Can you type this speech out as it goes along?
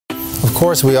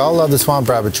course, we all love the Swamp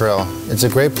Rabbit Trail. It's a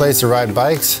great place to ride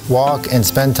bikes, walk, and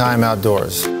spend time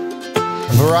outdoors.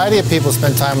 A variety of people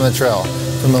spend time on the trail,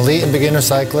 from elite and beginner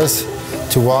cyclists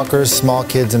to walkers, small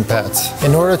kids, and pets.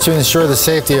 In order to ensure the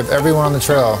safety of everyone on the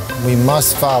trail, we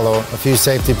must follow a few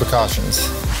safety precautions.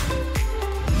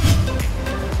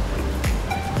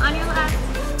 On your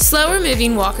left. Slower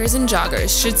moving walkers and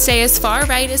joggers should stay as far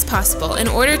right as possible in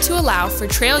order to allow for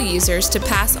trail users to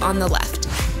pass on the left.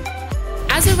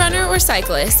 As a runner or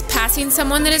cyclist, passing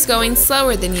someone that is going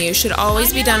slower than you should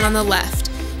always be done on the left.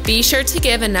 Be sure to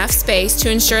give enough space to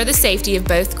ensure the safety of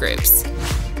both groups.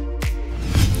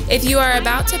 If you are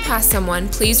about to pass someone,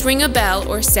 please ring a bell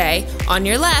or say, "On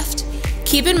your left."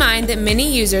 Keep in mind that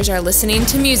many users are listening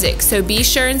to music, so be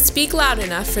sure and speak loud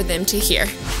enough for them to hear.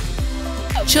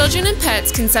 Children and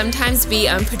pets can sometimes be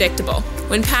unpredictable.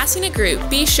 When passing a group,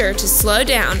 be sure to slow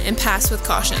down and pass with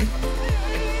caution.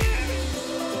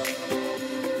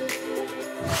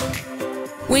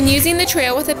 When using the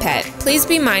trail with a pet, please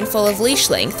be mindful of leash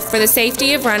length for the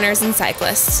safety of runners and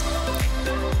cyclists.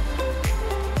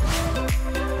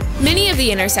 Many of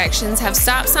the intersections have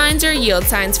stop signs or yield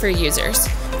signs for users.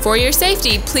 For your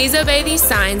safety, please obey these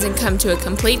signs and come to a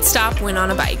complete stop when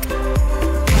on a bike.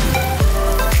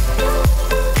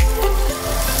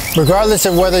 Regardless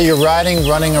of whether you're riding,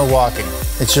 running, or walking,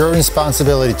 it's your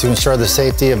responsibility to ensure the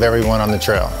safety of everyone on the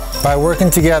trail. By working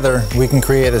together, we can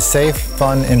create a safe,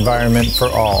 fun environment for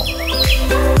all.